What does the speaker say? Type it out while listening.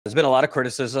there's been a lot of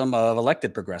criticism of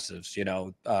elected progressives.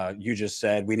 You just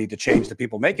said we need to change the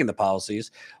people making the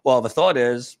policies. Well, the thought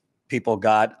is people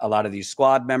got a lot of these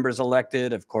squad members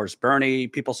elected. Of course, Bernie,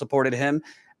 people supported him,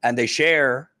 and they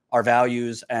share our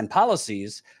values and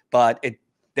policies, but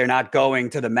they're not going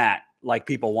to the mat like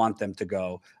people want them to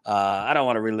go. I don't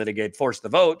want to relitigate force the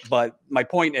vote, but my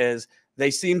point is they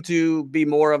seem to be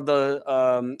more of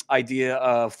the idea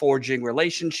of forging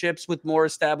relationships with more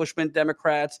establishment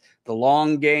Democrats, the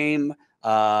long game,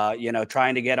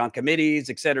 trying to get on committees,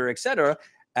 et cetera, et cetera.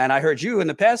 And I heard you in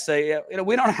the past say,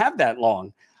 we don't have that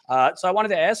long. So I wanted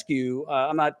to ask you,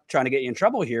 I'm not trying to get you in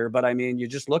trouble here, but I mean, you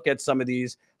just look at some of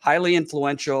these highly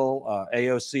influential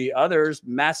AOC, others,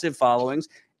 massive followings.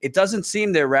 It doesn't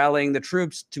seem they're rallying the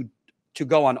troops to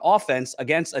go on offense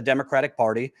against a Democratic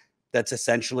Party that's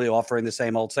essentially offering the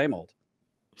same old, same old.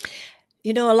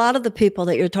 A lot of the people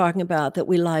that you're talking about that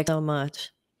we like so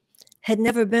much had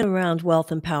never been around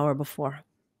wealth and power before.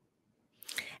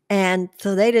 And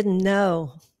so they didn't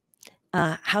know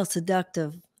how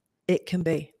seductive it can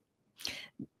be.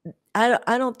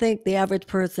 I don't think the average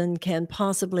person can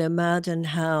possibly imagine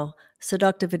how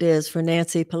seductive it is for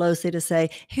Nancy Pelosi to say,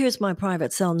 here's my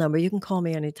private cell number. You can call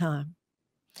me anytime.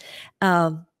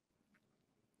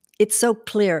 It's so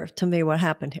clear to me what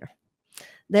happened here.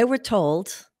 They were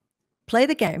told, play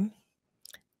the game,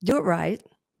 do it right,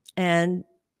 and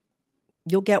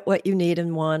you'll get what you need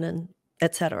and want, and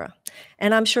et cetera.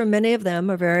 And I'm sure many of them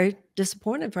are very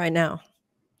disappointed right now.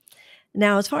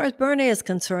 Now, as far as Bernie is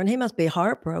concerned, he must be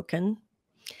heartbroken.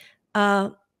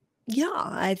 They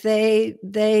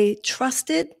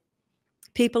trusted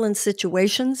people in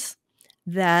situations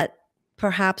that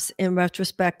perhaps in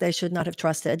retrospect they should not have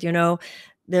trusted.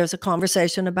 There's a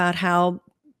conversation about how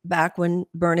back when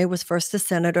Bernie was first a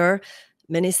senator,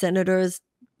 many senators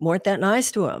weren't that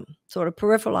nice to him, sort of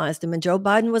peripheralized him, and Joe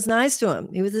Biden was nice to him.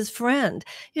 He was his friend.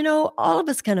 All of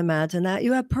us can imagine that.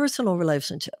 You have personal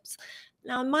relationships.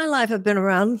 Now, in my life, I've been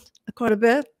around quite a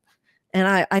bit, and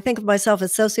I think of myself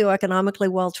as socioeconomically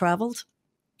well-traveled.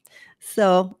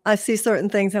 So I see certain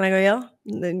things and I go, yeah,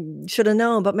 they should have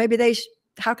known, but maybe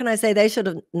how can I say they should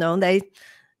have known? They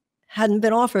hadn't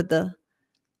been offered the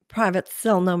private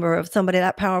cell number of somebody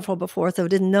that powerful before, so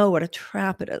didn't know what a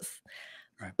trap it is.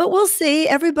 Right. But we'll see.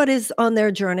 Everybody's on their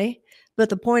journey. But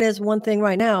the point is, one thing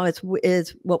right now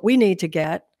is what we need to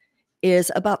get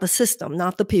is about the system,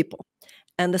 not the people.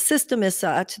 And the system is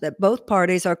such that both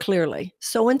parties are clearly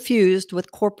so infused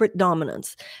with corporate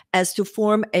dominance as to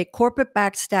form a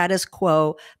corporate-backed status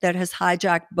quo that has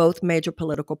hijacked both major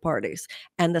political parties.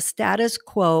 And the status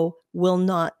quo will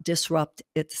not disrupt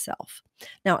itself.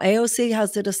 Now, AOC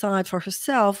has to decide for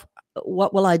herself,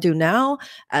 what will I do now,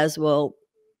 as will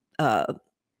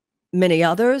many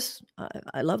others.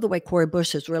 I love the way Cori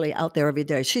Bush is really out there every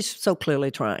day. She's so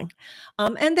clearly trying.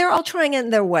 And they're all trying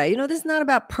in their way. This is not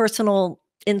about personal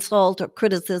insult or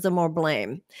criticism or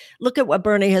blame. Look at what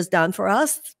Bernie has done for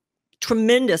us.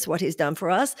 Tremendous what he's done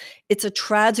for us. It's a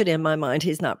tragedy in my mind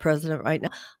he's not president right now.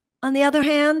 On the other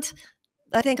hand,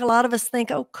 I think a lot of us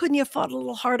think, oh, couldn't you have fought a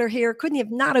little harder here? Couldn't you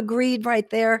have not agreed right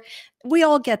there? We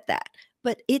all get that.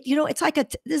 But it's like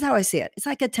this is how I see it. It's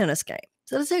like a tennis game.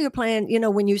 So let's say you're playing,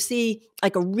 when you see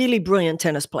like a really brilliant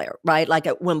tennis player, right? Like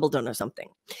at Wimbledon or something.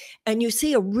 And you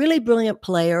see a really brilliant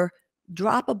player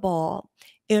drop a ball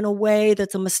in a way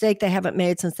that's a mistake they haven't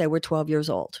made since they were 12 years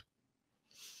old.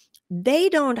 They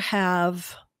don't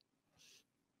have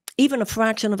even a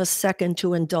fraction of a second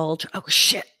to indulge. Oh,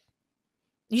 shit.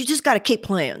 You just got to keep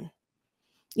playing.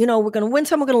 We're going to win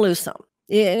some, we're going to lose some.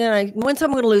 Win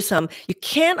some, we're going to lose some. You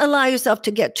can't allow yourself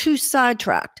to get too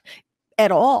sidetracked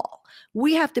at all.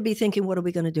 We have to be thinking, what are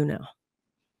we going to do now?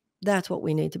 That's what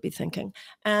we need to be thinking.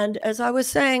 And as I was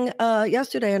saying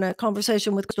yesterday in a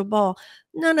conversation with Crystal Ball,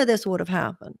 none of this would have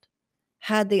happened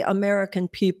had the American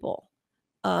people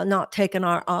not taken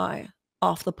our eye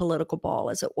off the political ball,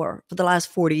 as it were, for the last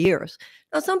 40 years.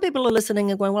 Now, some people are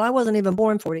listening and going, well, I wasn't even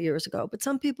born 40 years ago, but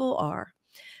some people are.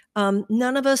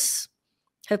 None of us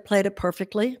have played it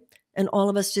perfectly, and all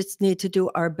of us just need to do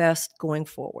our best going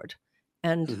forward.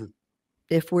 And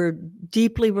if we're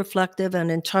deeply reflective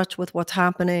and in touch with what's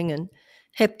happening and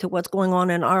hip to what's going on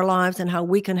in our lives and how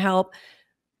we can help,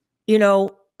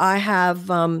 I have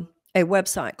a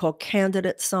website called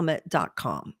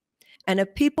candidatesummit.com. And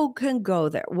if people can go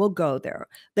there, we'll go there.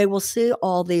 They will see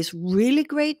all these really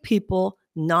great people,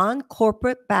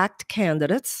 non-corporate backed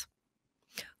candidates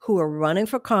who are running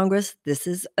for Congress. This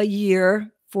is a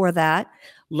year for that.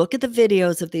 Look at the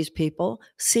videos of these people.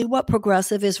 See what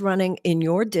progressive is running in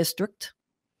your district.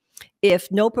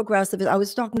 If no progressive, I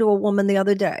was talking to a woman the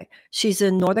other day. She's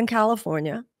in Northern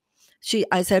California.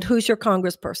 I said, who's your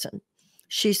congressperson?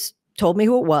 She told me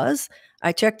who it was.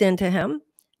 I checked into him.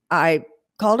 I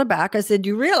called her back. I said,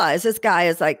 you realize this guy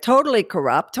is like totally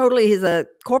corrupt. He's a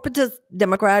corporatist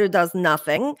Democrat who does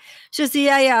nothing. She said,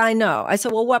 yeah, I know. I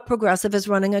said, well, what progressive is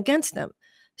running against him?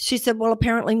 She said, well,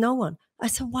 apparently no one. I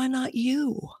said, why not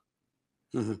you?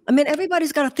 Mm-hmm. I mean,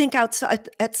 everybody's got to think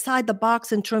outside the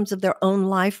box in terms of their own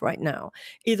life right now.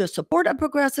 Either support a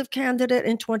progressive candidate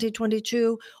in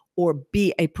 2022 or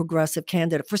be a progressive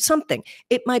candidate for something.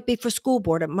 It might be for school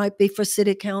board. It might be for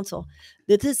city council.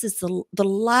 This is the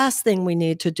last thing we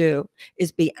need to do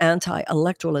is be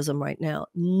anti-electoralism right now.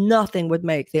 Nothing would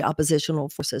make the oppositional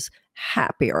forces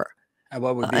happier. And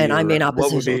what would be I mean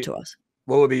oppositional to us.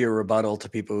 What would be your rebuttal to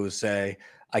people who say,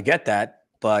 I get that,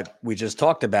 but we just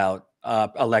talked about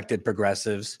elected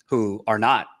progressives who are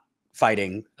not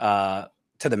fighting to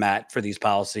the mat for these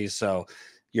policies. So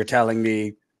you're telling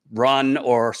me run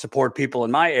or support people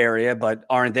in my area, but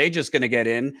aren't they just going to get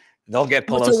in? They'll get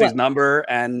Pelosi's number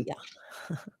and...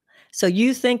 Yeah. So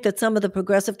you think that some of the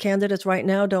progressive candidates right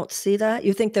now don't see that?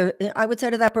 You think I would say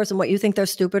to that person, what, you think they're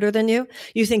stupider than you?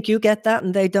 You think you get that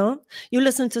and they don't? You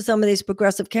listen to some of these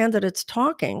progressive candidates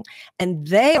talking and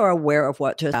they are aware of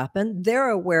what just happened.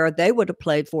 They're aware they would have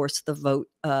played force the vote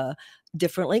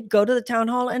differently. Go to the town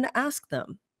hall and ask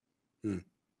them.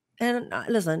 And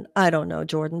listen, I don't know,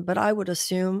 Jordan, but I would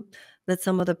assume that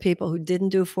some of the people who didn't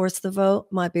do force the vote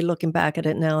might be looking back at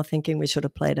it now thinking we should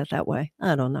have played it that way.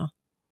 I don't know.